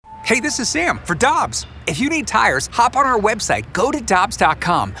Hey, this is Sam for Dobbs. If you need tires, hop on our website, go to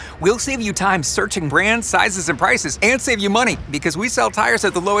Dobbs.com. We'll save you time searching brands, sizes, and prices, and save you money because we sell tires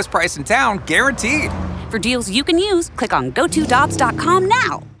at the lowest price in town, guaranteed. For deals you can use, click on GoToDobbs.com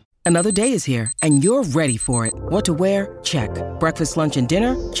now. Another day is here, and you're ready for it. What to wear? Check. Breakfast, lunch, and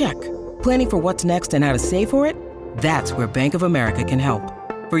dinner? Check. Planning for what's next and how to save for it? That's where Bank of America can help.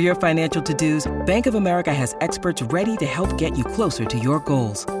 For your financial to-dos, Bank of America has experts ready to help get you closer to your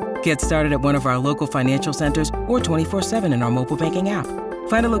goals. Get started at one of our local financial centers or 24/7 in our mobile banking app.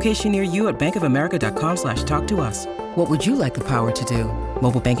 Find a location near you at bankofamerica.com/talktous. What would you like the power to do?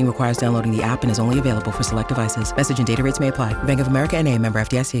 Mobile banking requires downloading the app and is only available for select devices. Message and data rates may apply. Bank of America N.A., member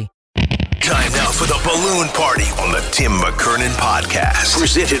FDIC. Time now for the Balloon Party on the Tim McKernan Podcast.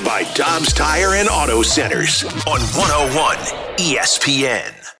 Presented by Dobbs Tire and Auto Centers on 101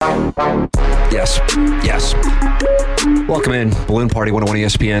 ESPN. Yes. Welcome in. Balloon Party, 101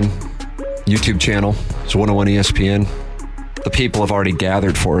 ESPN. YouTube channel. It's 101 ESPN. The people have already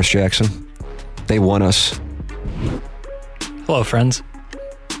gathered for us, Jackson. They want us. Hello, friends.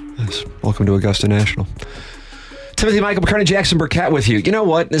 Yes. Welcome to Augusta National. Timothy, Michael, McKernan, Jackson Burkett with you. You know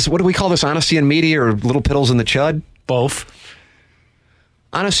what? What do we call this? Honesty in media or little piddles in the chud? Both.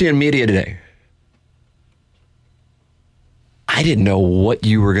 Honesty in media today. I didn't know what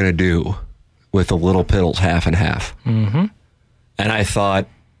you were going to do with the little piddles half and half. Mm-hmm. And I thought,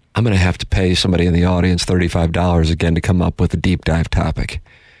 I'm going to have to pay somebody in the audience $35 again to come up with a deep dive topic.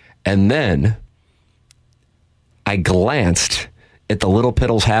 And then I glanced at the little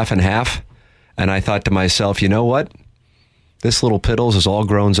piddles half and half, and I thought to myself, you know what? This little piddles is all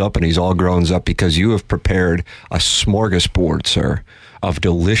grown up, and he's all grown up because you have prepared a smorgasbord, sir, of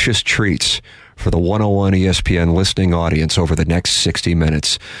delicious treats for the 101 ESPN listening audience over the next 60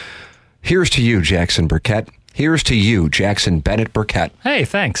 minutes. Here's to you, Jackson Burkett. Here's to you, Jackson Bennett Burkett. Hey,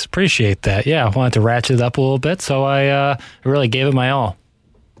 thanks. Appreciate that. Yeah, I wanted to ratchet it up a little bit, so I really gave it my all.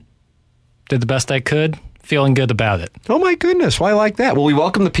 Did the best I could. Feeling good about it. Oh, my goodness. Why like that? Well, we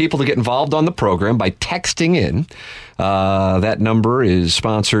welcome the people to get involved on the program by texting in. That number is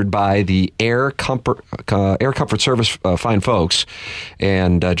sponsored by the Air Comfort Service fine folks.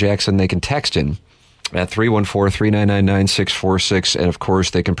 And, Jackson, they can text in at 314-399-9646. And, of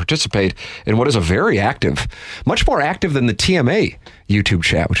course, they can participate in what is a very active, much more active than the TMA YouTube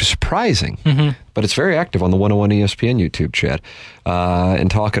chat, which is surprising. Mm-hmm. But it's very active on the 101 ESPN YouTube chat. And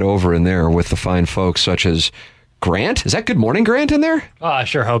talk it over in there with the fine folks such as Grant. Is that Good Morning Grant in there? Oh, I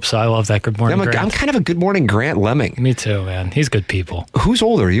sure hope so. I love that Good Morning Grant. I'm kind of a Good Morning Grant lemming. Me too, man. He's good people. Who's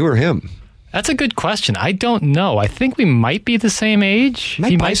older, you or him? That's a good question. I don't know. I think we might be the same age. He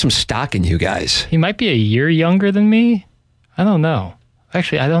might buy some stock in you guys. He might be a year younger than me. I don't know.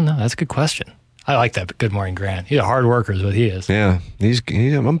 Actually, I don't know. That's a good question. I like that Good Morning Grant. He's a hard worker is what he is. Yeah.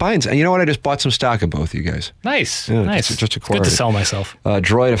 I'm buying. You know what? I just bought some stock in both of you guys. Nice. Yeah, nice. Just acquired. Good to sell myself.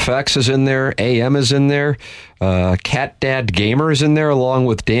 Droid Effects is in there. AM is in there. Cat Dad Gamer is in there along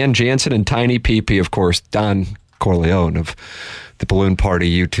with Dan Jansen and Tiny PP, of course, Don Corleone of the Balloon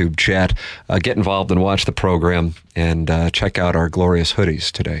Party YouTube chat. Get involved and watch the program and check out our glorious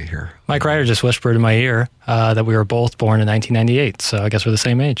hoodies today here. Mike Ryder just whispered in my ear that we were both born in 1998, so I guess we're the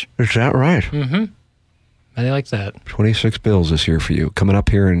same age. Is that right? Mm-hmm. I like that. 26 bills this year for you. Coming up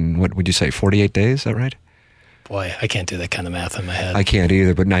here in, what would you say, 48 days? Is that right? Boy, I can't do that kind of math in my head. I can't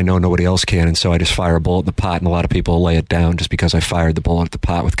either, but I know nobody else can, and so I just fire a bullet in the pot, and a lot of people lay it down just because I fired the bullet at the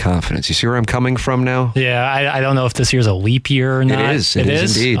pot with confidence. You see where I'm coming from now? Yeah, I don't know if this year's a leap year or not. It is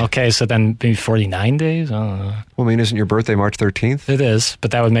indeed. Okay, so then maybe 49 days? I don't know. Well, I mean, isn't your birthday March 13th? It is,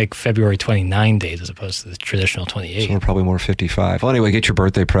 but that would make February 29 days as opposed to the traditional 28. So we're probably more 55. Well, anyway, get your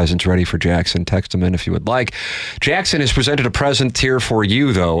birthday presents ready for Jackson. Text them in if you would like. Jackson has presented a present here for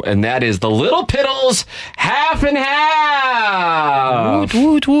you, though, and that is the Little Piddles Half and Half. Woot,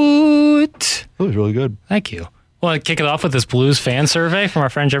 woot, woot. That was really good. Thank you. Want to kick it off with this Blues fan survey from our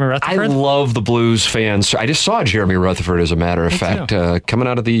friend Jeremy Rutherford? I love the Blues fans. I just saw Jeremy Rutherford, as a matter of fact, coming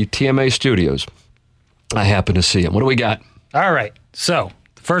out of the TMA studios. I happened to see him. What do we got? All right. So,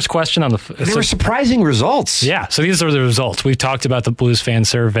 the first question on the... There were surprising results. Yeah. So, these are the results. We've talked about the Blues fan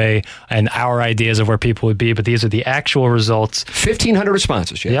survey and our ideas of where people would be, but these are the actual results. 1,500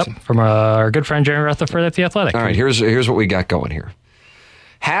 responses, Jason. Yep. From our good friend Jeremy Rutherford at The Athletic. All right. Here's what we got going here.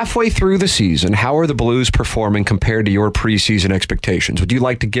 Halfway through the season, how are the Blues performing compared to your preseason expectations? Would you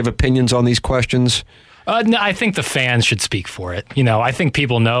like to give opinions on these questions? No, I think the fans should speak for it. You know, I think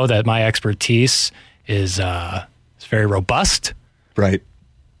people know that my expertise is very robust. Right.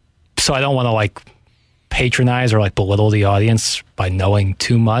 So I don't want to patronize or belittle the audience by knowing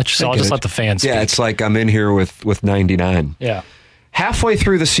too much. So I'll just let the fans speak. Yeah, it's like I'm in here with 99. Yeah. halfway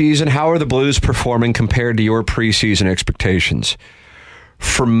through the season, how are the Blues performing compared to your preseason expectations?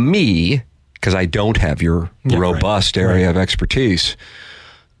 For me, because I don't have your robust area of expertise,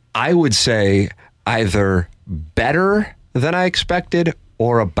 I would say either better than I expected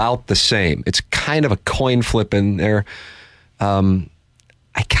or about the same. It's kind of a coin flip in there.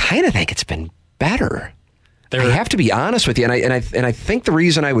 I kind of think it's been better. I have to be honest with you, and I think the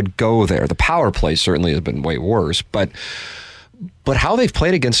reason I would go there, the power play certainly has been way worse, but how they've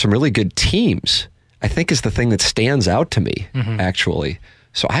played against some really good teams, I think is the thing that stands out to me, actually.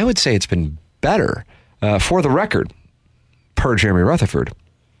 So I would say it's been better. For the record, per Jeremy Rutherford,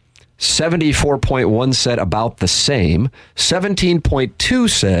 74.1 said about the same, 17.2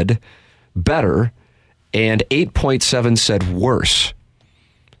 said better, and 8.7 said worse.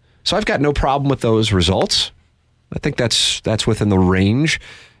 So I've got no problem with those results. I think that's within the range.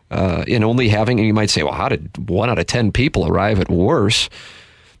 In only having, you might say, well, how did 1 out of 10 people arrive at worse?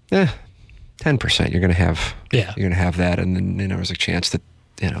 10% you're going to have. Yeah. You're going to have that, and then there's a chance that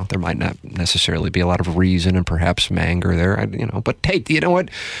there might not necessarily be a lot of reason and perhaps some anger there. But hey, you know what?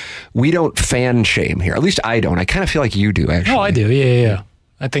 We don't fan shame here. At least I don't. I kind of feel like you do, actually. Oh, I do. Yeah.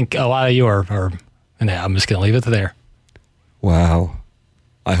 I think a lot of you are and I'm just going to leave it there. Wow.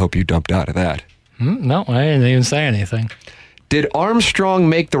 I hope you dumped out of that. No, I didn't even say anything. Did Armstrong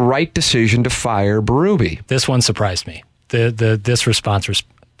make the right decision to fire Berube? This one surprised me. This response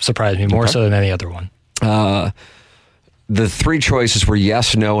surprised me more so than any other one. The 3 choices were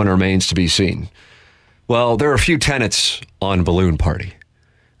yes, no, and remains to be seen. Well, there are a few tenets on Balloon Party.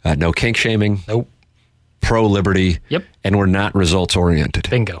 No kink shaming. Nope. Pro-liberty. Yep. And we're not results-oriented.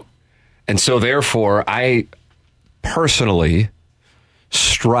 Bingo. And so, therefore, I personally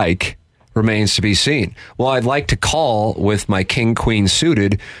strike remains to be seen. Well, I'd like to call with my king-queen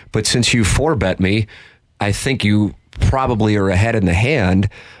suited, but since you 4-bet me, I think you probably are ahead in the hand.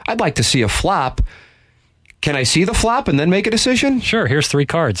 I'd like to see a flop. Can I see the flop and then make a decision? Sure. Here's 3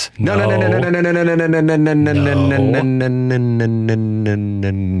 cards. No. Oh,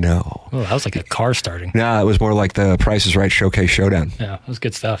 that was like a car starting. No, it was more like the Price is Right Showcase Showdown. Yeah, that was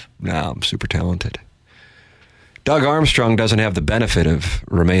good stuff. No, I'm super talented. Doug Armstrong doesn't have the benefit of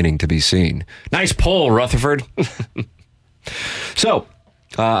remaining to be seen. Nice poll, Rutherford. So,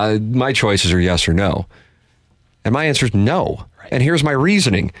 my choices are yes or no. And my answer is no. Right. And here's my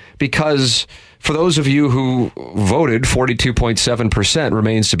reasoning. Because for those of you who voted 42.7%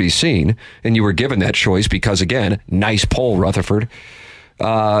 remains to be seen, and you were given that choice because, again, nice poll, Rutherford,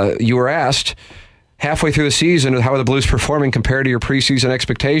 you were asked halfway through the season, how are the Blues performing compared to your preseason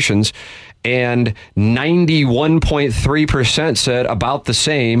expectations? And 91.3% said about the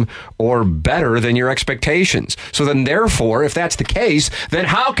same or better than your expectations. So then, therefore, if that's the case, then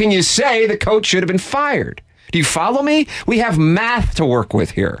how can you say the coach should have been fired? Do you follow me? We have math to work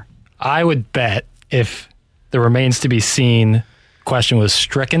with here. I would bet if the remains to be seen question was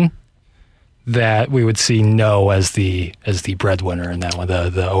stricken, that we would see no as the breadwinner in that one,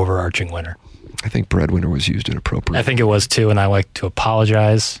 the overarching winner. I think breadwinner was used inappropriately. I think it was too, and I like to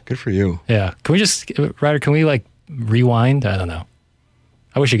apologize. Good for you. Yeah. Can we just, Ryder, can we rewind? I don't know.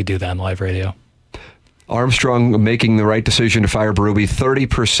 I wish you could do that on live radio. Armstrong making the right decision to fire Berube.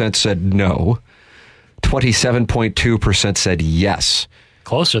 30% said no. 27.2% said yes.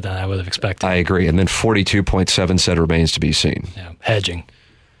 Closer than I would have expected. I agree. And then 42.7% said remains to be seen. Yeah, hedging.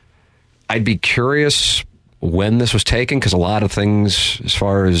 I'd be curious when this was taken, because a lot of things as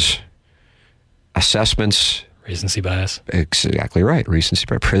far as assessments. Recency bias. Exactly right. Recency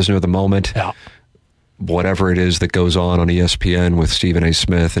bias. Prisoner of the moment. Yeah. Whatever it is that goes on ESPN with Stephen A.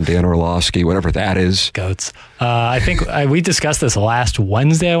 Smith and Dan Orlovsky, whatever that is. Goats. I think we discussed this last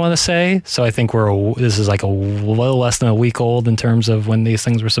Wednesday, I want to say. So I think this is like a little less than a week old in terms of when these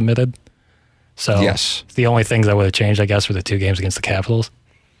things were submitted. So yes. The only things I would have changed, I guess, were the 2 games against the Capitals.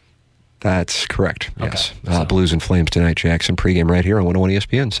 That's correct. Yes. Okay, Blues and Flames tonight, Jackson. Pregame right here on 101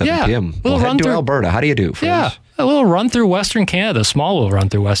 ESPN, 7 p.m. We'll head to Alberta. How do you do, friends? Yeah. A little run through Western Canada, small little run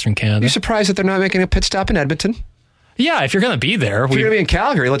through Western Canada. You surprised that they're not making a pit stop in Edmonton? Yeah, if you're going to be there. If you're going to be in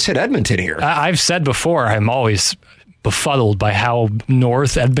Calgary, let's hit Edmonton here. I've said before, I'm always befuddled by how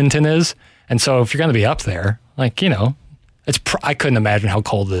north Edmonton is. And so if you're going to be up there, I couldn't imagine how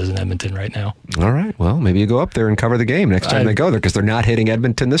cold it is in Edmonton right now. All right. Well, maybe you go up there and cover the game next time they go there, because they're not hitting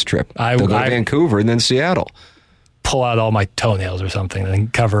Edmonton this trip. They'll go to Vancouver and then Seattle. Pull out all my toenails or something and then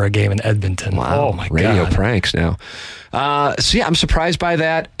cover a game in Edmonton. Wow. Oh, my God. Radio pranks now. I'm surprised by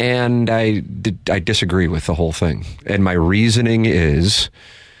that, and I disagree with the whole thing. And my reasoning is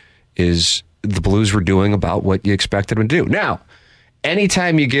the Blues were doing about what you expected them to do. Now,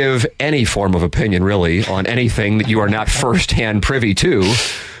 anytime you give any form of opinion, really, on anything that you are not firsthand privy to,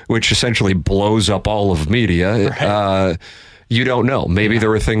 which essentially blows up all of media, you don't know. Maybe there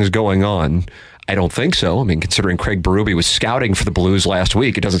were things going on. I don't think so. I mean, considering Craig Berube was scouting for the Blues last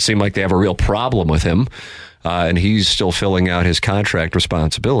week, it doesn't seem like they have a real problem with him, and he's still filling out his contract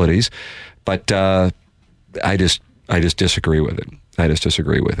responsibilities. But I just disagree with it. I just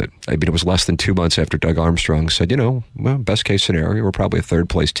disagree with it. I mean, it was less than 2 months after Doug Armstrong said, well, best case scenario, we're probably a third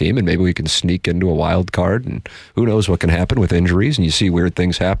place team, and maybe we can sneak into a wild card, and who knows what can happen with injuries, and you see weird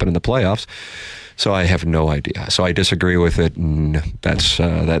things happen in the playoffs. So I have no idea. So I disagree with it, and that's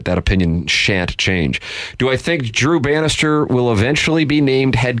that opinion shan't change. Do I think Drew Bannister will eventually be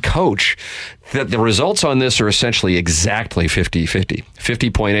named head coach? The results on this are essentially exactly 50-50.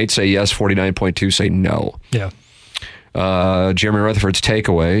 50.8 say yes, 49.2 say no. Yeah. Jeremy Rutherford's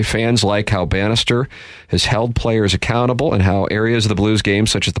takeaway: fans like how Bannister has held players accountable and how areas of the Blues game,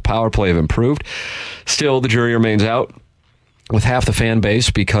 such as the power play, have improved. Still, the jury remains out with half the fan base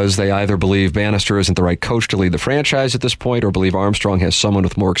because they either believe Bannister isn't the right coach to lead the franchise at this point or believe Armstrong has someone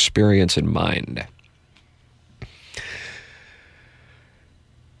with more experience in mind.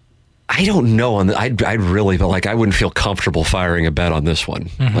 I don't know. I'd really, but like, I wouldn't feel comfortable firing a bet on this one.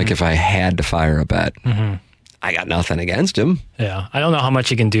 Mm-hmm. Like, if I had to fire a bet. Mm-hmm. I got nothing against him. Yeah. I don't know how much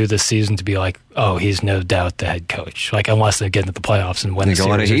he can do this season to be like, oh, he's no doubt the head coach. Like, unless they get into the playoffs and win the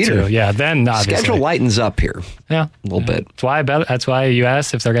series or two. Yeah, then obviously. Schedule lightens up here. Yeah. A little bit. That's why you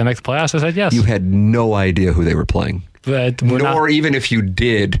asked if they're going to make the playoffs. I said yes. You had no idea who they were playing. But nor even if you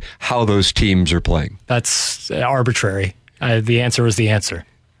did, how those teams are playing. That's arbitrary. The answer was the answer.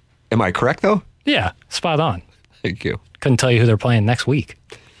 Am I correct, though? Yeah. Spot on. Thank you. Couldn't tell you who they're playing next week.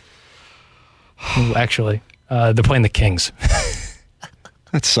 Ooh, actually. They're playing the Kings.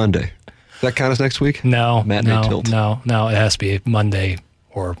 That's Sunday. Does that count as next week? No. Matinee tilt. No. It has to be Monday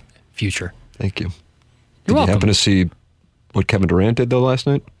or future. Thank you. You're welcome. You happen to see what Kevin Durant did, though, last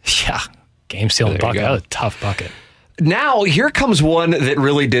night? Yeah. Game-sealing bucket. That was a tough bucket. Now, here comes one that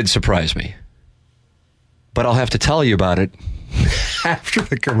really did surprise me. But I'll have to tell you about it after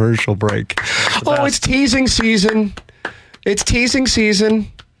the commercial break. It's teasing season. It's teasing season.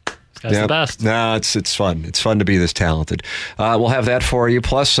 That's the best. No, it's fun. It's fun to be this talented. We'll have that for you.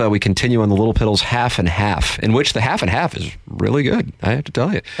 Plus, we continue on the Little Piddles half and half, in which the half and half is really good, I have to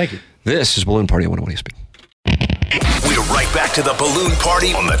tell you. Thank you. This is Balloon Party on 101 ESPN. We're right back to the Balloon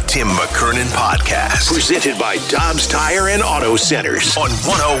Party on the Tim McKernan Podcast. Presented by Dobbs Tire and Auto Centers on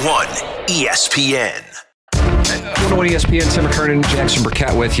 101 ESPN. 101 ESPN, Tim McKernan, Jackson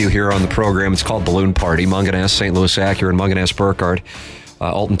Burkett with you here on the program. It's called Balloon Party. Munganess, St. Louis Acura, and Munganess Burkhardt.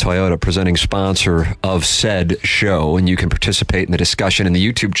 Alton Toyota, presenting sponsor of said show, and you can participate in the discussion in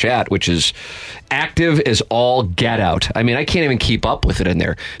the YouTube chat, which is active as all get out. I mean, I can't even keep up with it in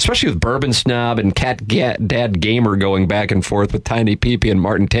there, especially with Bourbon Snob and Dad Gamer going back and forth with Tiny Peepee and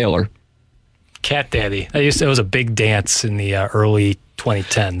Martin Taylor. Cat Daddy. It was a big dance in the early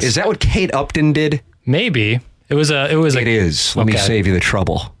 2010s. Is that what Kate Upton did? Maybe. It is. Let me save you the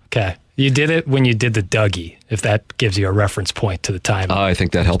trouble. Okay. You did it when you did the Dougie, if that gives you a reference point to the time. I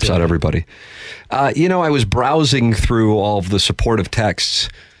think that helps out everybody. I was browsing through all of the supportive texts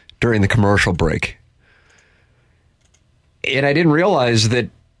during the commercial break, and I didn't realize that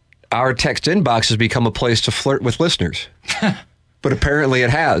our text inbox has become a place to flirt with listeners. But apparently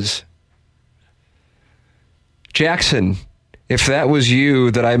it has. Jackson, if that was you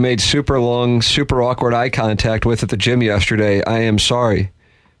that I made super long, super awkward eye contact with at the gym yesterday, I am sorry.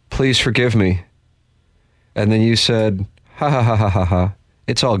 Please forgive me. And then you said, ha ha ha ha ha ha.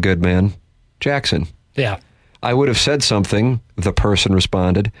 It's all good, man. Jackson. Yeah. I would have said something, the person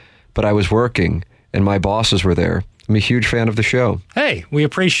responded, but I was working and my bosses were there. I'm a huge fan of the show. Hey, we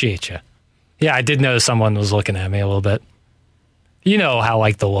appreciate you. Yeah, I did notice someone was looking at me a little bit. You know how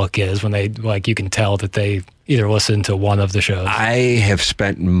the look is when they you can tell that they either listen to one of the shows. I have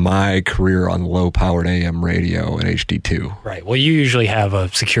spent my career on low-powered AM radio and HD2. Right. Well, you usually have a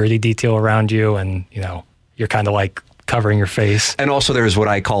security detail around you, and you're kind of covering your face. And also, there's what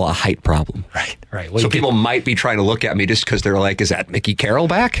I call a height problem. Right. So people might be trying to look at me just because they're like, "Is that Mickey Carroll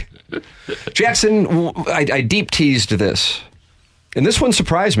back?" Jackson, I deep teased this, and this one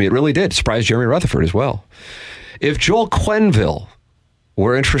surprised me. It really did. Surprised Jeremy Rutherford as well. If Joel Quenneville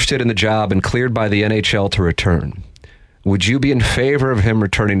were interested in the job and cleared by the NHL to return, would you be in favor of him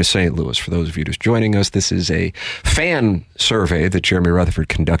returning to St. Louis? For those of you just joining us, this is a fan survey that Jeremy Rutherford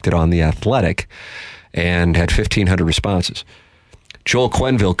conducted on The Athletic and had 1,500 responses. Joel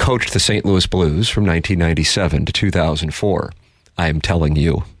Quenneville coached the St. Louis Blues from 1997 to 2004. I am telling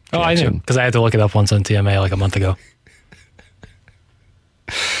you, Jackson. I knew, because I had to look it up once on TMA a month ago.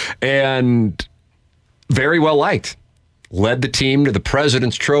 And very well liked. Led the team to the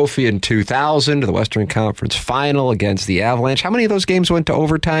President's Trophy in 2000, to the Western Conference Final against the Avalanche. How many of those games went to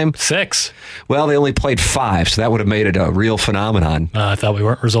overtime? 6. Well, they only played 5, so that would have made it a real phenomenon. I thought we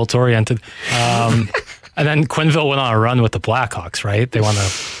weren't results-oriented. And then Quenneville went on a run with the Blackhawks, right? They won a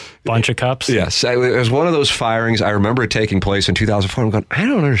bunch of cups. Yes, it was one of those firings. I remember it taking place in 2004. I'm going, I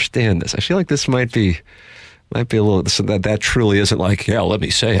don't understand this. I feel like this might be a little, that truly isn't like, yeah, let me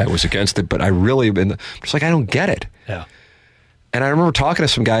say I was against it, but I really been just like, I don't get it. Yeah. And I remember talking to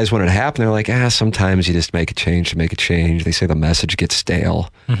some guys when it happened. They're like, sometimes you just make a change to make a change. They say the message gets stale.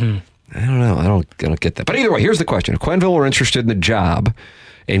 Mm-hmm. I don't know. I don't get that. But either way, here's the question. If Quenneville were interested in the job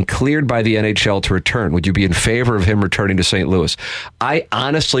and cleared by the NHL to return, would you be in favor of him returning to St. Louis? I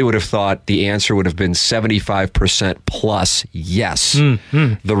honestly would have thought the answer would have been 75% plus yes.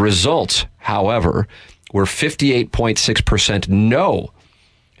 Mm-hmm. The results, however, were 58.6% no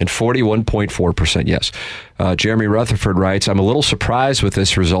and 41.4% yes. Jeremy Rutherford writes, I'm a little surprised with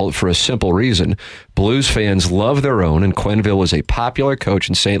this result for a simple reason. Blues fans love their own, and Quenneville was a popular coach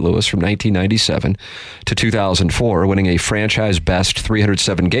in St. Louis from 1997 to 2004, winning a franchise-best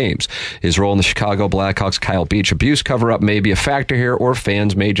 307 games. His role in the Chicago Blackhawks Kyle Beach abuse cover-up may be a factor here, or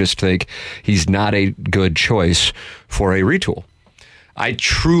fans may just think he's not a good choice for a retool. I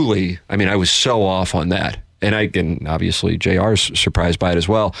was so off on that. And obviously JR's surprised by it as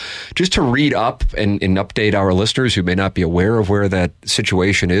well. Just to read up and update our listeners who may not be aware of where that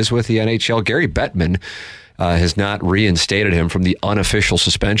situation is with the NHL, Gary Bettman has not reinstated him from the unofficial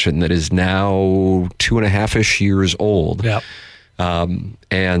suspension that is now 2.5-ish years old. Yep.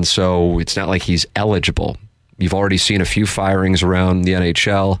 And so it's not like he's eligible. You've already seen a few firings around the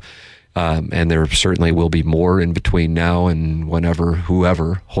NHL. And there certainly will be more in between now and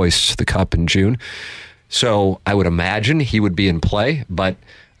whoever hoists the cup in June. So I would imagine he would be in play, but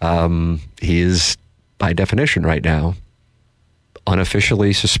he is, by definition right now,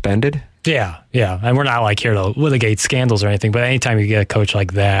 unofficially suspended. Yeah. And we're not here to litigate scandals or anything, but anytime you get a coach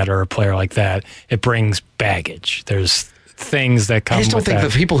like that or a player like that, it brings baggage. There's things that come with that. I just don't think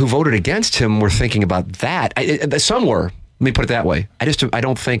the people who voted against him were thinking about that. Some were. Let me put it that way. I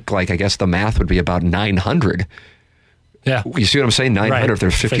don't think, I guess the math would be about 900. Yeah. You see what I'm saying? 900, right. If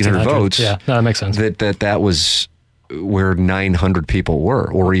there's 1,500 votes. Yeah, no, that makes sense. That was where 900 people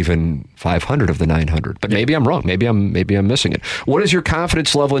were, or even 500 of the 900. But maybe I'm wrong. Maybe I'm missing it. What is your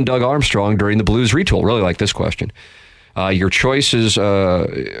confidence level in Doug Armstrong during the Blues retool? Really like this question. Your choices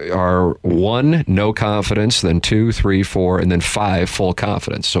are 1, no confidence, then 2, 3, 4, and then 5, full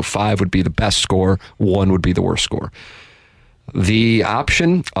confidence. So 5 would be the best score, 1 would be the worst score. The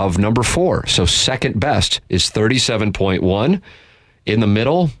option of number 4, so second best, is 37.1. In the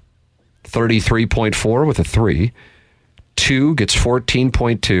middle, 33.4 with a 3. 2 gets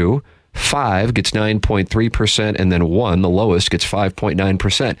 14.2. 5 gets 9.3%. And then 1, the lowest, gets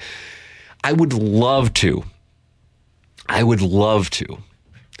 5.9%. I would love to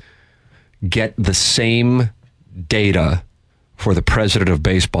get the same data for the president of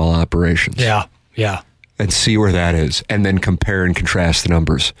baseball operations. Yeah. And see where that is, and then compare and contrast the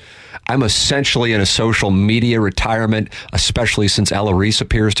numbers. I'm essentially in a social media retirement, especially since Ella Reese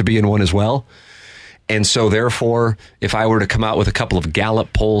appears to be in one as well. And so therefore, if I were to come out with a couple of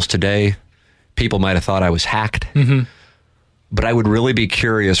Gallup polls today, people might have thought I was hacked. Mm-hmm. But I would really be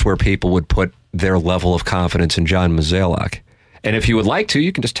curious where people would put their level of confidence in John Mozeliak. And if you would like to,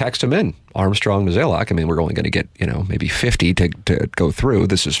 you can just text him in, Armstrong Mozeliak. I mean, we're only going to get, maybe 50 to go through.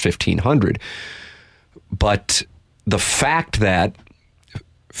 This is 1,500. But the fact that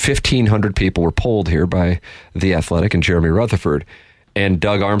 1,500 people were polled here by The Athletic and Jeremy Rutherford, and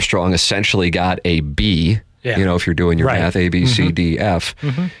Doug Armstrong essentially got a B, if you're doing your math, A, B, C, D, F,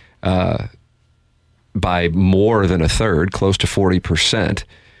 by more than a third, close to 40%,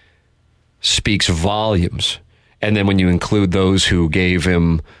 speaks volumes. And then when you include those who gave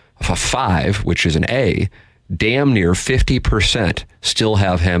him a 5, which is an A, damn near 50% still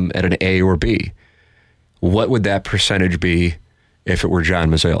have him at an A or B. What would that percentage be if it were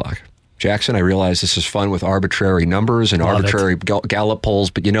John Mozeliak? Jackson, I realize this is fun with arbitrary numbers and arbitrary Gallup polls,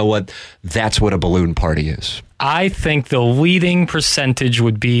 but you know what? That's what a balloon party is. I think the leading percentage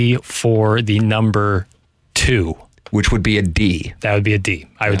would be for the number 2. Which would be a D. That would be a D.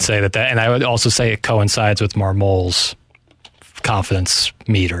 I would say that, and I would also say it coincides with Marmol's confidence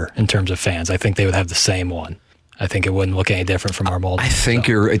meter in terms of fans. I think they would have the same one. I think it wouldn't look any different from Marmol. I think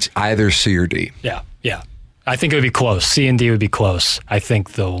it's either C or D. Yeah. I think it would be close. C and D would be close. I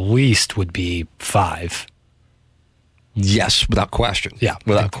think the least would be 5. Yes, without question. Yeah.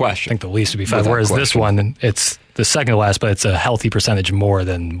 Without question. I think the least would be 5. Whereas this one, it's the second to last, but it's a healthy percentage more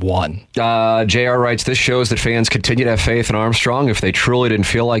than one. JR writes, this shows that fans continue to have faith in Armstrong. If they truly didn't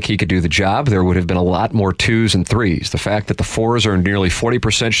feel like he could do the job, there would have been a lot more 2s and 3s. The fact that the 4s are nearly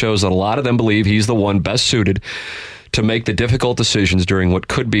 40% shows that a lot of them believe he's the one best suited to make the difficult decisions during what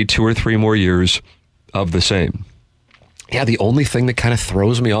could be 2 or 3 more years of the same. Yeah, the only thing that kind of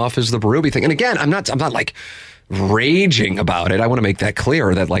throws me off is the Berube thing. And again, I'm not like raging about it. I want to make that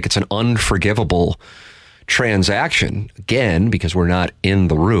clear that like it's an unforgivable transaction, again, because we're not in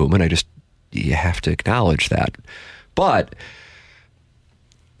the room, and you have to acknowledge that. But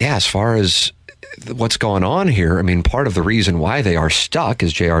yeah, as far as what's going on here, I mean, part of the reason why they are stuck,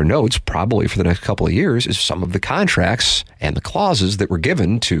 as JR notes, probably for the next couple of years, is some of the contracts and the clauses that were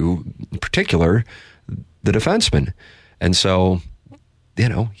given to, in particular, the defenseman. And so,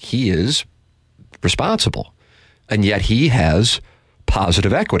 he is responsible, and yet he has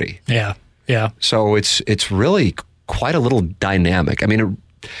positive equity. Yeah. Yeah. So it's really quite a little dynamic. I mean,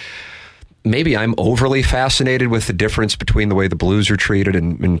 maybe I'm overly fascinated with the difference between the way the Blues are treated,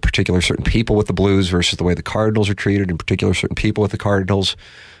 and in particular certain people with the Blues, versus the way the Cardinals are treated, in particular certain people with the Cardinals.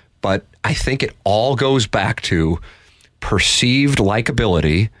 But I think it all goes back to perceived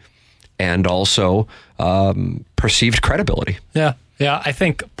likability and also perceived credibility. Yeah. Yeah. I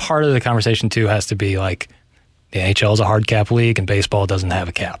think part of the conversation, too, has to be like, the NHL is a hard cap league and baseball doesn't have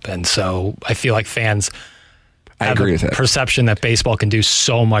a cap. And so I feel like fans have a perception that baseball can do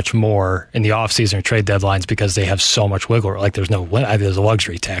so much more in the offseason or trade deadlines because they have so much wiggle room. Like there's a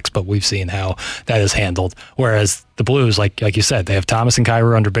luxury tax, but we've seen how that is handled. Whereas the Blues, like you said, they have Thomas and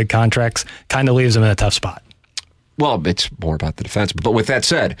Kyrou under big contracts, kind of leaves them in a tough spot. Well, it's more about the defense. But with that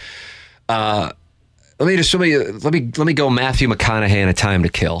said, let me go Matthew McConaughey in A Time to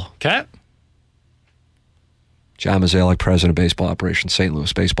Kill. Okay. John Mozeliak, president of baseball operations, St.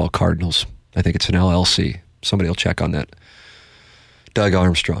 Louis Baseball Cardinals. I think it's an LLC. Somebody will check on that. Doug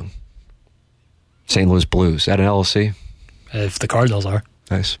Armstrong, St. Louis Blues. Is that an LLC? If the Cardinals are.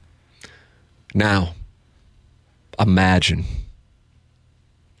 Nice. Now, imagine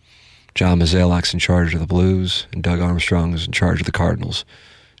John Mozeliak's in charge of the Blues and Doug Armstrong is in charge of the Cardinals.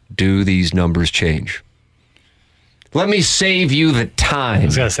 Do these numbers change? Let me save you the time. I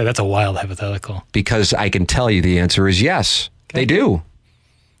was going to say, that's a wild hypothetical. Because I can tell you the answer is yes, they do.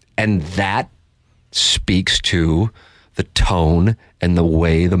 And that speaks to the tone and the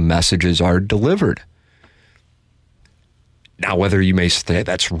way the messages are delivered. Now, whether you may say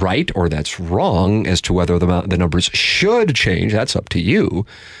that's right or that's wrong as to whether the numbers should change, that's up to you.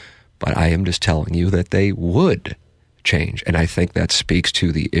 But I am just telling you that they would change. And I think that speaks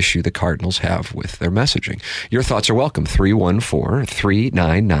to the issue the Cardinals have with their messaging. Your thoughts are welcome.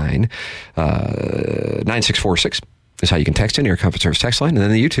 314-399-9646 is how you can text in your Comfort Service text line. And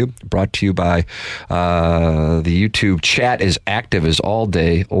then the YouTube, brought to you by the YouTube chat, is active as all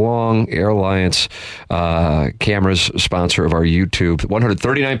day long. Air Alliance cameras, sponsor of our YouTube.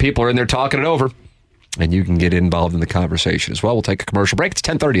 139 people are in there talking it over. And you can get involved in the conversation as well. We'll take a commercial break. It's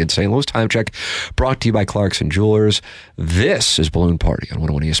 10:30 in St. Louis. Time check brought to you by Clarkson Jewelers. This is Balloon Party on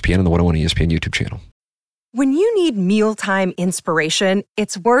 101 ESPN and the 101 ESPN YouTube channel. When you need mealtime inspiration,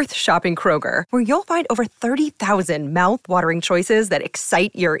 it's worth shopping Kroger, where you'll find over 30,000 mouth-watering choices that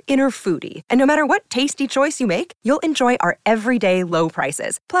excite your inner foodie. And no matter what tasty choice you make, you'll enjoy our everyday low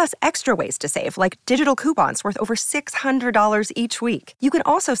prices, plus extra ways to save, like digital coupons worth over $600 each week. You can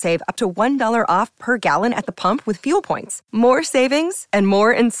also save up to $1 off per gallon at the pump with fuel points. More savings and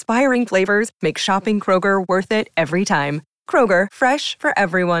more inspiring flavors make shopping Kroger worth it every time. Kroger, fresh for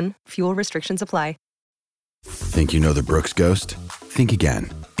everyone. Fuel restrictions apply. Think you know the Brooks Ghost? Think again.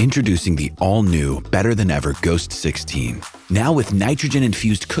 Introducing the all-new, better-than-ever Ghost 16. Now with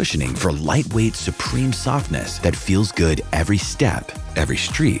nitrogen-infused cushioning for lightweight, supreme softness that feels good every step, every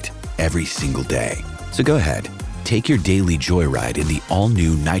street, every single day. So go ahead, take your daily joyride in the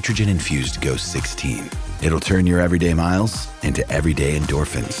all-new nitrogen-infused Ghost 16. It'll turn your everyday miles into everyday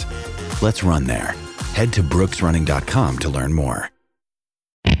endorphins. Let's run there. Head to brooksrunning.com to learn more.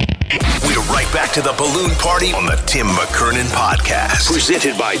 We're right back to the Balloon Party on the Tim McKernan Podcast.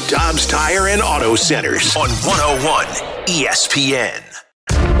 Presented by Dobbs Tire and Auto Centers on 101 ESPN.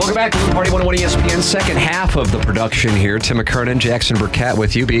 Welcome back to Balloon Party 101 ESPN. Second half of the production here. Tim McKernan, Jackson Burkett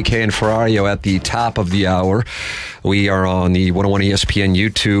with you. BK and Ferrario at the top of the hour. We are on the 101 ESPN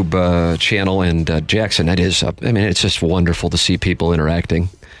YouTube channel. And Jackson, it's just wonderful to see people interacting.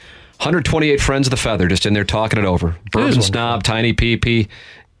 128 friends of the Feather just in there talking it over. Bourbon Snob, Tiny PP.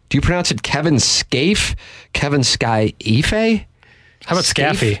 Do you pronounce it Kevin Scaife? Kevin Sky-Ife? How about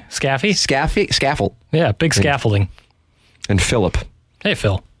Scaffy? Scaffold. Yeah, big scaffolding. And Philip. Hey,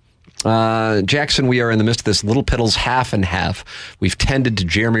 Phil. Jackson, we are in the midst of this Little Piddles half and half. We've tended to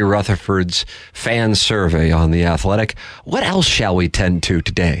Jeremy Rutherford's fan survey on The Athletic. What else shall we tend to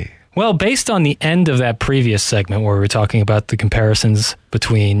today? Well, based on the end of that previous segment where we were talking about the comparisons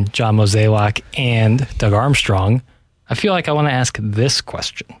between John Mozeliak and Doug Armstrong, I feel like I want to ask this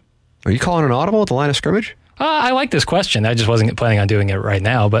question. Are you calling an audible at the line of scrimmage? I like this question. I just wasn't planning on doing it right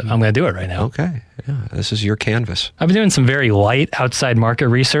now, but I'm going to do it right now. Okay. Yeah, this is your canvas. I've been doing some very light outside market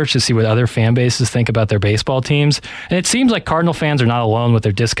research to see what other fan bases think about their baseball teams, and it seems like Cardinal fans are not alone with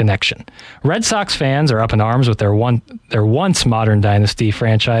their disconnection. Red Sox fans are up in arms with their once modern dynasty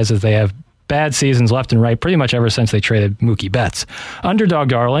franchise as they have bad seasons left and right pretty much ever since they traded Mookie Betts. Underdog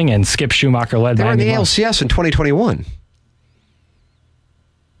darling and Skip Schumacher led They were in the ALCS in 2021.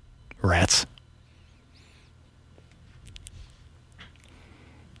 Rats.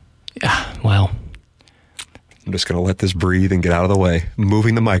 Yeah, well, I'm just going to let this breathe and get out of the way.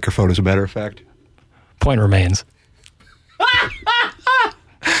 Moving the microphone, as a matter of fact. Point remains.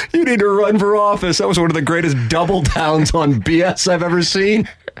 You need to run for office. That was one of the greatest double downs on BS I've ever seen.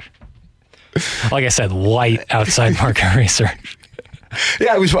 Like I said, light outside market research.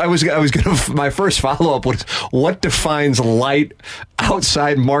 Yeah, I was gonna. My first follow up was, what defines light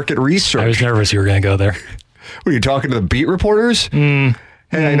outside market research? I was nervous you were going to go there. Were you talking to the beat reporters?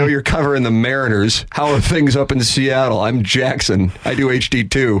 Hey, I know you're covering the Mariners. How are things up in Seattle? I'm Jackson. I do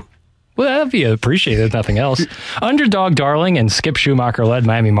HD2. Well, that'd be appreciated, if nothing else. Underdog darling and Skip Schumacher-led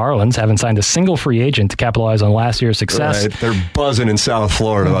Miami Marlins haven't signed a single free agent to capitalize on last year's success. Right. They're buzzing in South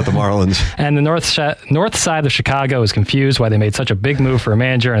Florida about the Marlins. And the north side of Chicago is confused why they made such a big move for a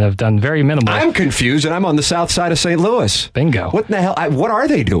manager and have done very minimal. I'm confused, and I'm on the south side of St. Louis. Bingo. What in the hell? What are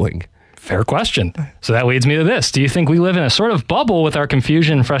they doing? Fair question. So that leads me to this. Do you think we live in a sort of bubble with our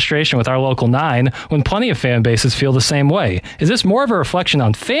confusion and frustration with our local nine when plenty of fan bases feel the same way? Is this more of a reflection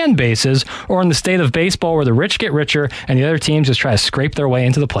on fan bases or in the state of baseball where the rich get richer and the other teams just try to scrape their way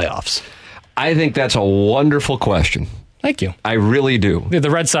into the playoffs? I think that's a wonderful question. Thank you. I really do.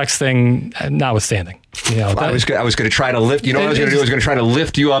 The Red Sox thing notwithstanding. You know, I was going to try to lift. You know what I was going to do? I was going to try to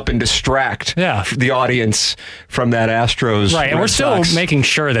lift you up and distract the audience from that Astros. Right, and Red we're still Sox. making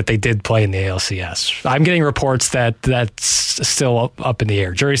sure that they did play in the ALCS. I'm getting reports that that's still up in the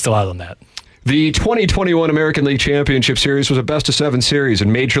air. Jury's still out on that. The 2021 American League Championship Series was a best-of-7 series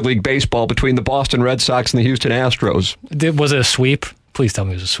in Major League Baseball between the Boston Red Sox and the Houston Astros. Was it a sweep? Please tell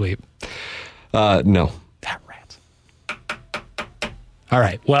me it was a sweep. No. All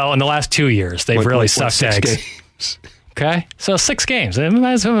right. Well, in the last 2 years, they've really sucked eggs. Games. Okay. So 6 games. It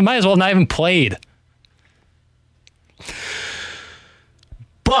might as well not even played.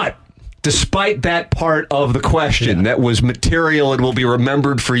 But despite that part of the question, that was material and will be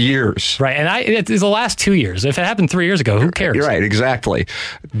remembered for years. Right. And it's the last 2 years. If it happened 3 years ago, who cares? You're right. Exactly.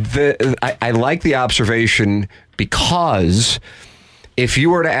 I like the observation because if you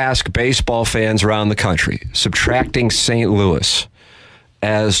were to ask baseball fans around the country, subtracting St. Louis,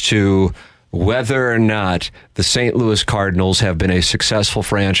 as to whether or not the St. Louis Cardinals have been a successful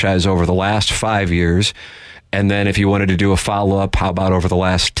franchise over the last 5 years, and then if you wanted to do a follow-up, how about over the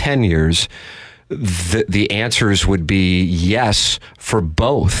last 10 years, the answers would be yes for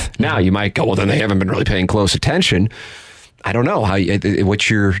both. Now, you might go, well, then they haven't been really paying close attention. I don't know what's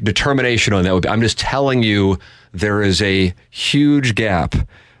your determination on that would be. I'm just telling you there is a huge gap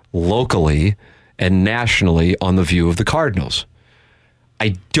locally and nationally on the view of the Cardinals.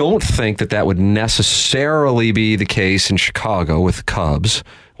 I don't think that would necessarily be the case in Chicago with the Cubs.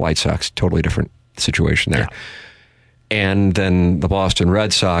 White Sox, totally different situation there. Yeah. And then the Boston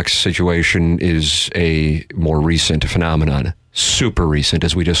Red Sox situation is a more recent phenomenon. Super recent,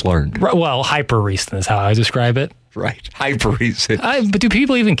 as we just learned. Well, hyper recent is how I describe it. Right, hyper recent. But do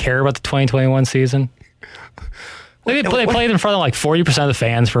people even care about the 2021 season? They played in front of like 40% of the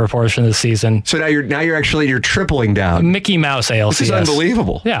fans for a portion of the season. So now you're tripling down. Mickey Mouse ALCS. This is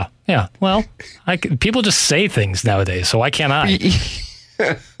unbelievable. Yeah. Well, people just say things nowadays, so why can't I?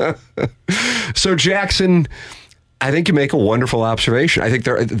 So Jackson, I think you make a wonderful observation. I think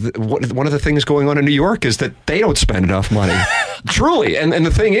one of the things going on in New York is that they don't spend enough money. Truly. And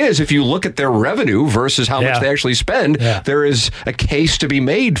the thing is, if you look at their revenue versus how much they actually spend, there is a case to be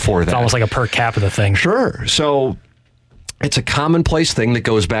made for that. It's almost like a per capita thing. Sure. So it's a commonplace thing that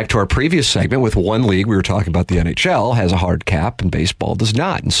goes back to our previous segment with one league. We were talking about the NHL has a hard cap and baseball does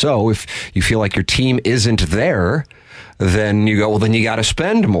not. And so if you feel like your team isn't there, then you go, well, then you got to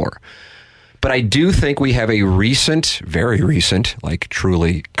spend more. But I do think we have a recent, very recent, like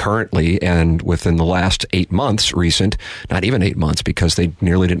truly currently and within the last 8 months, recent, not even 8 months because they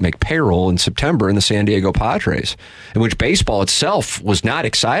nearly didn't make payroll in September in the San Diego Padres, in which baseball itself was not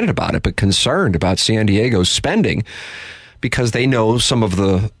excited about it, but concerned about San Diego's spending because they know some of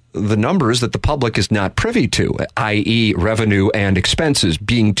the numbers that the public is not privy to, i.e. revenue and expenses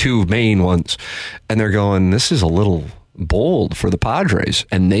being two main ones. And they're going, this is a little bold for the Padres.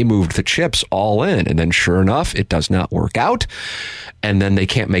 And they moved the chips all in. And then sure enough, it does not work out. And then they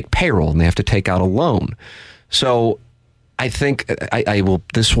can't make payroll and they have to take out a loan. So I think I will,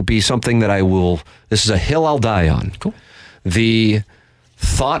 this will be something that this is a hill I'll die on. Cool. The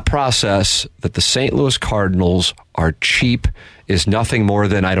thought process that the St. Louis Cardinals are cheap is nothing more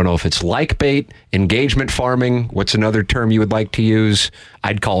than, I don't know if it's like bait, engagement farming. What's another term you would like to use?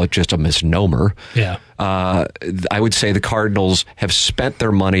 I'd call it just a misnomer. Yeah. I would say the Cardinals have spent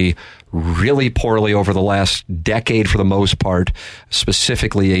their money really poorly over the last decade for the most part,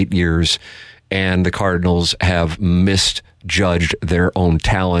 specifically 8 years. And the Cardinals have misjudged their own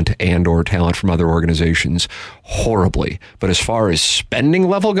talent and or talent from other organizations horribly. But as far as spending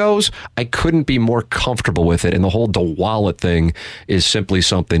level goes, I couldn't be more comfortable with it. And the whole DeWallet thing is simply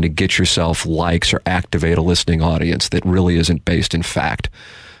something to get yourself likes or activate a listening audience that really isn't based in fact.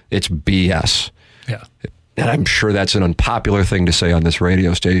 It's BS. Yeah. And I'm sure that's an unpopular thing to say on this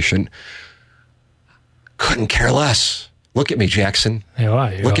radio station. Couldn't care less. Look at me, Jackson.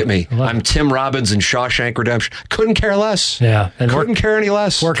 Look at me. I'm Tim Robbins in Shawshank Redemption. Couldn't care less. Yeah. And couldn't care any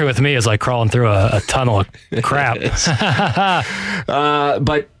less. Working with me is like crawling through a tunnel of crap.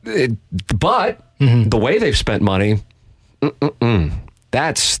 But the way they've spent money,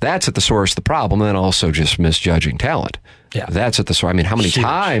 that's at the source of the problem, and also just misjudging talent. Yeah. That's at the source. I mean, how many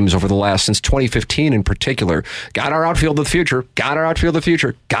times over the last, since 2015 in particular, got our outfield of the future, got our outfield of the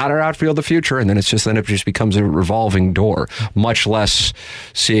future, got our outfield of the future, and then it just becomes a revolving door, much less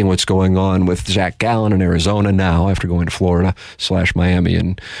seeing what's going on with Zach Gallen in Arizona now after going to Florida / Miami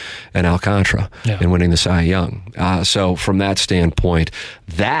and Alcantara and winning the Cy Young. So from that standpoint,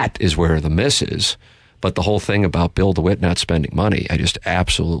 that is where the miss is. But the whole thing about Bill DeWitt not spending money, I just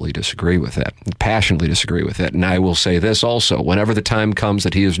absolutely disagree with that, passionately disagree with it. And I will say this also, whenever the time comes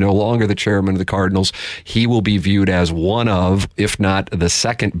that he is no longer the chairman of the Cardinals, he will be viewed as one of, if not the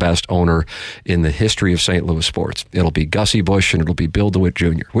second best owner in the history of St. Louis sports. It'll be Gussie Busch and it'll be Bill DeWitt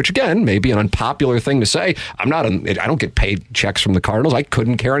Jr., which again, may be an unpopular thing to say. I don't get paid checks from the Cardinals. I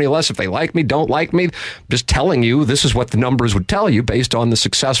couldn't care any less if they like me, don't like me. Just telling you, this is what the numbers would tell you based on the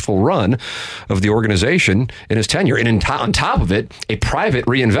successful run of the organization in his tenure, and on top of it, a private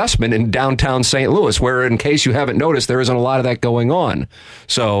reinvestment in downtown St. Louis, where, in case you haven't noticed, there isn't a lot of that going on.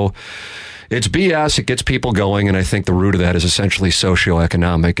 So it's BS. It gets people going, and I think the root of that is essentially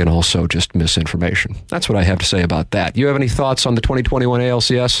socioeconomic and also just misinformation. That's what I have to say about that. You have any thoughts on the 2021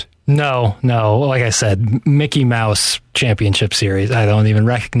 ALCS? No. Like I said, Mickey Mouse Championship Series. I don't even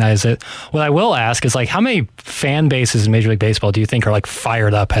recognize it. What I will ask is, like, how many fan bases in Major League Baseball do you think are, like,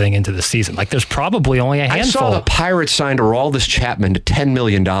 fired up heading into the season? Like, there's probably only a handful. I saw the Pirates signed Aroldis Chapman to $10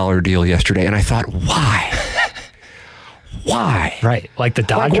 million deal yesterday, and I thought, why? Why? Right. Like the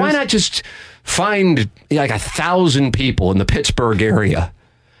Dodgers? Like, why not just find, like, 1,000 people in the Pittsburgh area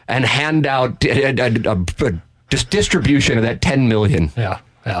and hand out a distribution of that $10 million?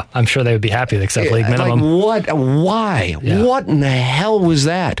 Yeah, I'm sure they would be happy to accept league minimum. Like, what? Why? Yeah. What in the hell was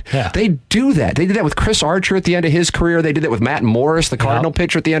that? Yeah. They do that. They did that with Chris Archer at the end of his career. They did that with Matt Morris, the Cardinal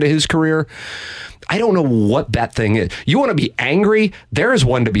pitcher, at the end of his career. I don't know what that thing is. You want to be angry? There is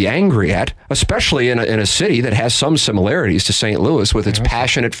one to be angry at, especially in a city that has some similarities to St. Louis with its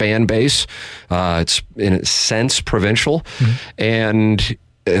passionate fan base. It's, in a sense, provincial. And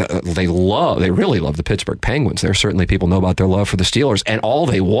they really love the Pittsburgh Penguins. There are certainly people know about their love for the Steelers, and all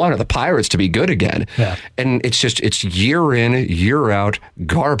they want are the Pirates to be good again. Yeah. And it's year in, year out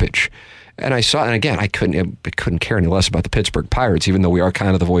garbage. And I saw, and again, I couldn't care any less about the Pittsburgh Pirates, even though we are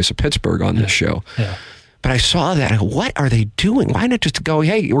kind of the voice of Pittsburgh on this show. Yeah. But I saw that. I go, what are they doing? Why not just go,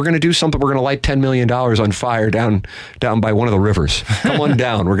 hey, we're going to do something. We're going to light $10 million on fire down by one of the rivers. Come on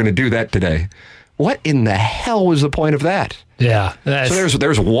down. We're going to do that today. What in the hell was the point of that? Yeah. So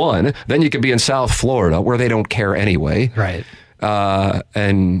there's one. Then you could be in South Florida where they don't care anyway. Right.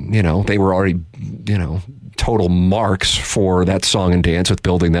 And, they were already, total marks for that song and dance with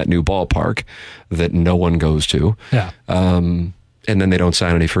building that new ballpark that no one goes to. Yeah. And then they don't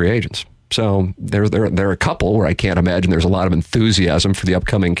sign any free agents. So there are a couple where I can't imagine there's a lot of enthusiasm for the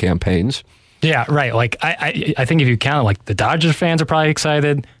upcoming campaigns. Yeah, right. Like, I think if you count, like, the Dodgers fans are probably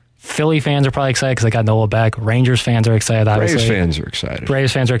excited. Philly fans are probably excited because they got Nola back. Rangers fans are excited, obviously. Braves fans are excited.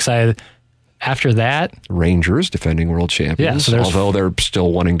 Braves fans are excited. after that, Rangers, defending world champions. Yeah, so although they're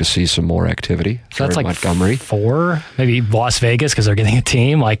still wanting to see some more activity. So that's like Montgomery. 4, maybe Las Vegas because they're getting a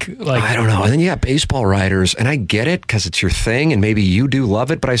team. Like I don't know. And then you got baseball writers, and I get it because it's your thing, and maybe you do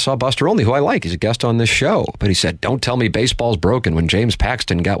love it. But I saw Buster Olney, who I like. He's a guest on this show, but he said, "Don't tell me baseball's broken." When James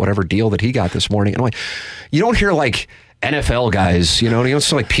Paxton got whatever deal that he got this morning, and I'm like, you don't hear like NFL guys, you don't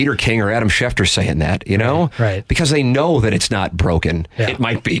see like Peter King or Adam Schefter saying that, right? Because they know that it's not broken. Yeah. It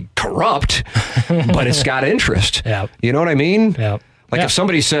might be corrupt, but it's got interest. Yeah. You know what I mean? Yeah. Like if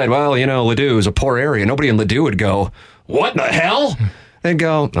somebody said, well, Ladue is a poor area, nobody in Ladue would go, what in the hell? They'd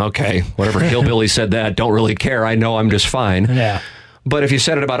go, okay, whatever hillbilly said that, don't really care. I know I'm just fine. Yeah. But if you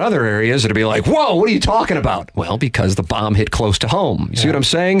said it about other areas, it'd be like, whoa, what are you talking about? Well, because the bomb hit close to home. You see what I'm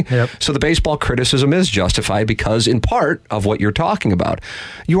saying? Yep. So the baseball criticism is justified because in part of what you're talking about.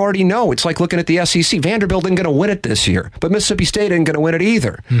 You already know. It's like looking at the SEC. Vanderbilt isn't going to win it this year, but Mississippi State isn't going to win it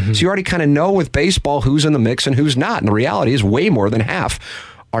either. Mm-hmm. So you already kind of know with baseball who's in the mix and who's not. And the reality is way more than half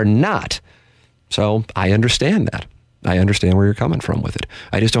are not. So I understand that. I understand where you're coming from with it.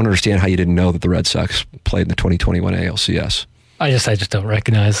 I just don't understand how you didn't know that the Red Sox played in the 2021 ALCS. I just don't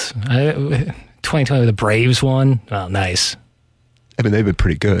recognize. 2020, the Braves won. Oh, nice. I mean, they've been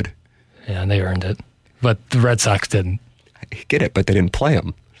pretty good. Yeah, and they earned it. But the Red Sox didn't. I get it, but they didn't play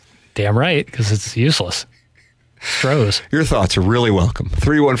them. Damn right, because it's useless. Stros. Your thoughts are really welcome.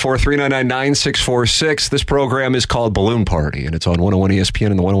 314-399-9646. This program is called Balloon Party, and it's on 101 ESPN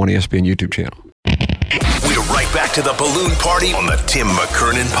and the 101 ESPN YouTube channel. We're right back to the Balloon Party on the Tim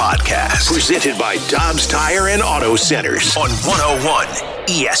McKernan Podcast. Presented by Dobbs Tire and Auto Centers on 101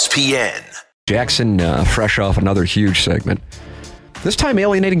 ESPN. Jackson, fresh off another huge segment. This time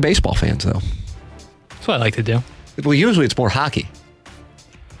alienating baseball fans, though. That's what I like to do. Well, usually it's more hockey.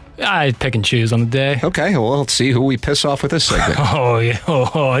 I pick and choose on the day. Okay, well, let's see who we piss off with this segment. Oh, yeah.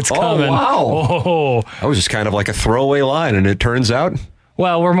 Oh, it's coming. Wow. Oh, that was just kind of like a throwaway line, and it turns out...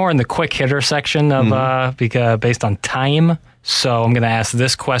 Well, we're more in the quick hitter section of because based on time. So I'm going to ask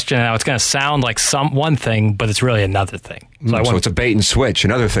this question. Now it's going to sound like one thing, but it's really another thing. So it's a bait and switch,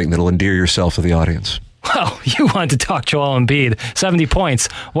 another thing that'll endear yourself to the audience. Well, you wanted to talk Joel Embiid, 70 points.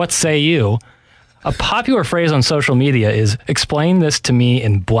 What say you? A popular phrase on social media is explain this to me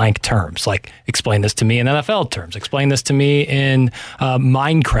in blank terms. Like explain this to me in NFL terms. Explain this to me in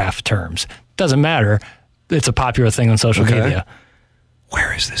Minecraft terms. Doesn't matter. It's a popular thing on social media.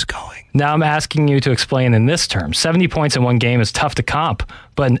 Where is this going? Now I'm asking you to explain in this term. 70 points in one game is tough to comp,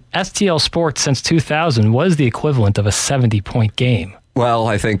 but in STL Sports since 2000 was the equivalent of a 70-point game. Well,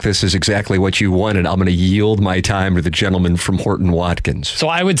 I think this is exactly what you wanted. I'm going to yield my time to the gentleman from Horton Watkins. So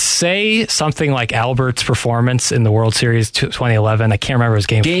I would say something like Albert's performance in the World Series 2011. I can't remember his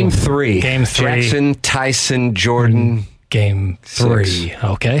game. Game 3. Game 3. Jackson, Tyson, Jordan. Game 3. 6.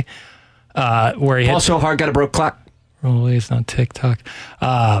 Okay. Where he also hard, got a broke clock. It's not TikTok.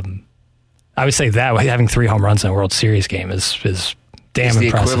 I would say that having 3 home runs in a World Series game is damn it's the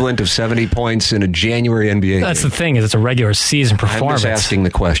impressive. Equivalent of 70 points in a January NBA That's game. The thing is it's a regular season performance. I'm just asking the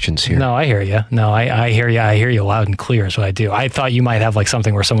questions here. No, I hear you. No, I hear you. I hear you loud and clear is what I do. I thought you might have like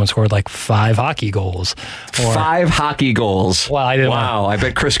something where someone scored like 5 hockey goals. 5 hockey goals. Well, I didn't. Wow, I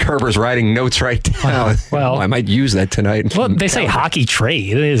bet Chris Kerber's writing notes right now. Well, I might use that tonight. Well, they say hockey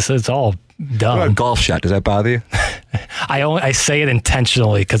trade. It's all dumb. What about golf shot? Does that bother you? I say it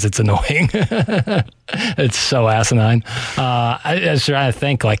intentionally because it's annoying. It's so asinine. I was trying to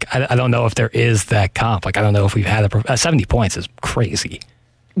think, like, I don't know if there is that comp. Like, I don't know if we've had 70 points is crazy.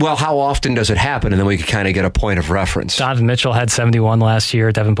 Well, how often does it happen? And then we can kind of get a point of reference. Donovan Mitchell had 71 last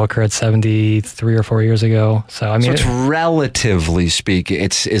year. Devin Booker had 73 or 4 years ago. So, I mean, it's relatively speaking,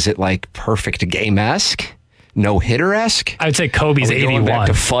 is it like perfect game-esque? No-hitter-esque? I would say Kobe's 81. Going back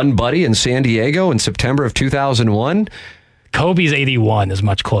to Fun Buddy in San Diego in September of 2001? Kobe's 81 is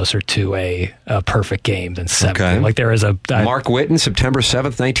much closer to a perfect game than 70. Okay. Like there is a... Mark Whitten, September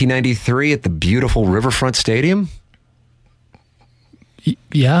 7th, 1993 at the beautiful Riverfront Stadium?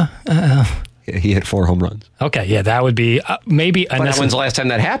 Yeah. He hit 4 home runs. Okay, yeah, that would be maybe... But when's the last time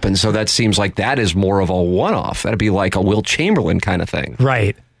that happened? So that seems like that is more of a one-off. That'd be like a Wilt Chamberlain kind of thing.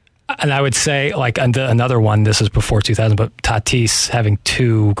 Right. And I would say, like, another one, this is before 2000, but Tatis having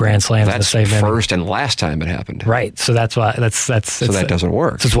 2 Grand Slams in the same inning. That's first and last time it happened. Right. So that's why, so that doesn't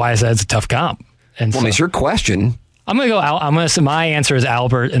work. That's why I said it's a tough comp. And it's your question. I'm going to say my answer is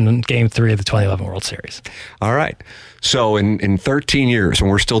Albert in Game 3 of the 2011 World Series. All right. So in 13 years, when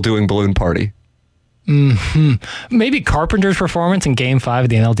we're still doing Balloon Party. Maybe Carpenter's performance in Game 5 of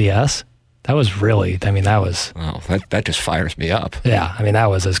the NLDS. That was really, that was... Oh, that just fires me up. Yeah, that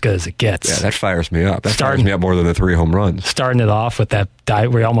was as good as it gets. Yeah, that fires me up. That fires me up more than the 3 home runs. Starting it off with that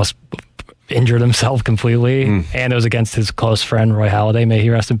where he almost injured himself completely, and it was against his close friend Roy Halladay, may he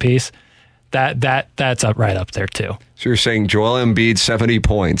rest in peace. That's right up there too. So you're saying Joel Embiid 70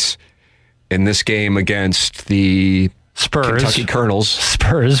 points in this game against the Spurs, Kentucky Colonels.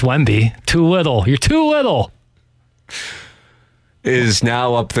 Spurs, Wemby, too little. You're too little. Is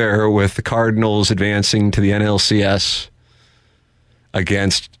now up there with the Cardinals advancing to the NLCS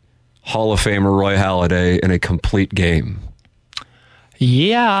against Hall of Famer Roy Halladay in a complete game.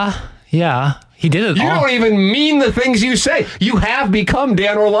 Yeah. He did it. You don't even mean the things you say. You have become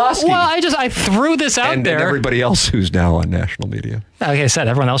Dan Orlovsky. Well, I threw this out there. And everybody else who's now on national media. Like I said,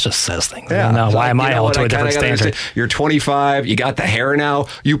 everyone else just says things. Yeah. No, why am I held to a different standard? You're 25. You got the hair now.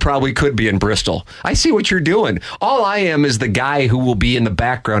 You probably could be in Bristol. I see what you're doing. All I am is the guy who will be in the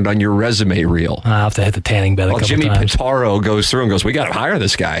background on your resume reel. I'll have to hit the tanning bed a couple Jimmy times. Pitaro goes through and goes, we got to hire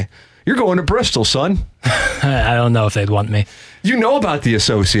this guy. You're going to Bristol, son. I don't know if they'd want me. You know about the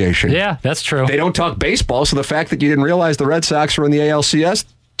association. Yeah, that's true. They don't talk baseball, so the fact that you didn't realize the Red Sox were in the ALCS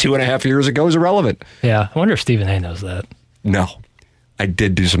 2.5 years ago is irrelevant. Yeah, I wonder if Stephen A. knows that. No. I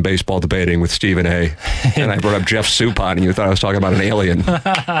did do some baseball debating with Stephen A. And I brought up Jeff Suppan, and you thought I was talking about an alien.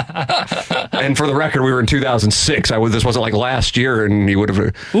 And for the record, we were in 2006. This wasn't like last year, and he would have.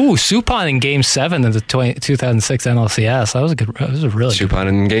 Ooh, Suppan in Game 7 of the 2006 NLCS. That was a really good. Suppan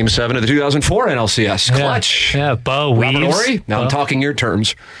in Game 7 of the 2004 NLCS. Clutch. Yeah, Bo Weaves. Robert Horry? Now I'm talking your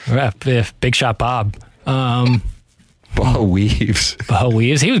terms. Yeah, Big Shot Bob. Bo Weaves. Bo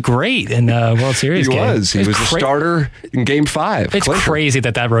Weaves. He was great in the World Series game. He was the starter in Game 5. It's crazy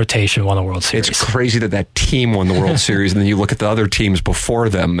that rotation won the World Series. It's crazy that team won the World Series, and then you look at the other teams before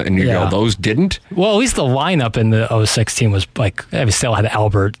them, and you go, those didn't? Well, at least the lineup in the 06 team was we still had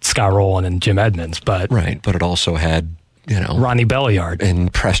Albert, Scott Rowland, and Jim Edmonds. Right, but it also had, Ronnie Belliard.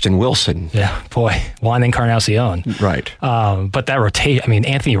 And Preston Wilson. Yeah, boy. Juan Encarnacion. Right. But that rotation,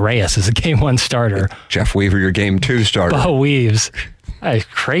 Anthony Reyes is a Game 1 starter. Jeff Weaver, your Game 2 starter. Bo Weaves. It's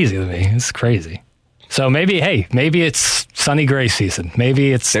crazy to me. It's crazy. So maybe it's Sonny Gray season.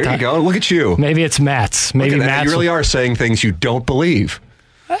 Maybe it's... There you go. Look at you. Maybe it's Matt's. Maybe Matt's... You really are saying things you don't believe.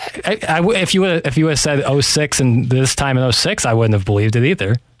 If you would have said 06 and this time in 06, I wouldn't have believed it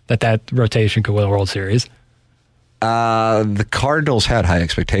either, that rotation could win a World Series. The Cardinals had high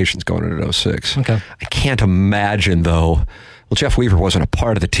expectations going into 06. Okay. I can't imagine, though. Well, Jeff Weaver wasn't a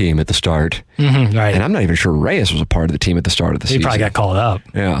part of the team at the start. Mm-hmm, right. And I'm not even sure Reyes was a part of the team at the start of the season. He probably got called up.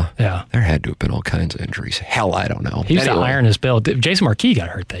 Yeah. Yeah. There had to have been all kinds of injuries. Hell, I don't know. He used to iron his bill. Jason Marquis got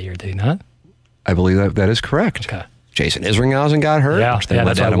hurt that year, did he not? I believe that is correct. Okay. Jason Isringhausen got hurt. Yeah,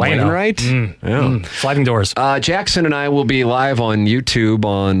 that's Adam Wainwright. Sliding doors. Jackson and I will be live on YouTube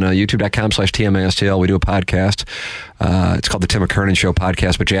on youtube.com/TMASTL. We do a podcast. It's called the Tim McKernan Show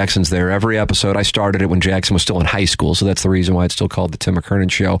podcast, but Jackson's there every episode. I started it when Jackson was still in high school, so that's the reason why it's still called the Tim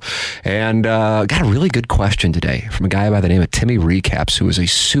McKernan Show. And got a really good question today from a guy by the name of Timmy Recaps, who is a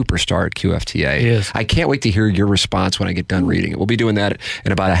superstar at QFTA. He is. I can't wait to hear your response when I get done reading it. We'll be doing that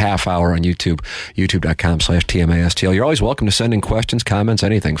in about a half hour on YouTube, youtube.com/TMASTL. You're always welcome to send in questions, comments,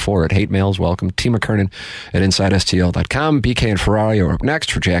 anything for it. Hate mails, welcome. Tim McKernan at InsideSTL.com. BK and Ferrari are up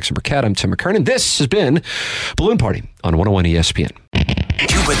next. For Jackson Burkett, I'm Tim McKernan. This has been Balloon Party on 101 ESPN.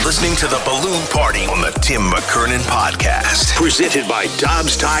 You've been listening to the Balloon Party on the Tim McKernan Podcast. Presented by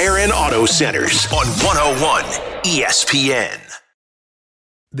Dobbs Tire and Auto Centers on 101 ESPN.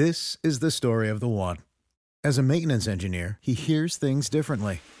 This is the story of the one. As a maintenance engineer, he hears things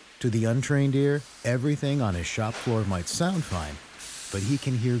differently. To the untrained ear, everything on his shop floor might sound fine, but he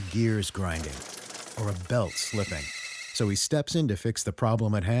can hear gears grinding or a belt slipping. So he steps in to fix the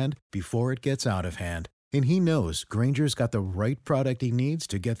problem at hand before it gets out of hand. And he knows Grainger's got the right product he needs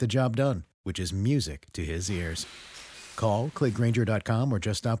to get the job done, which is music to his ears. Call, click Grainger.com, or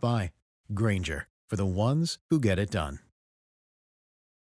just stop by. Grainger, for the ones who get it done.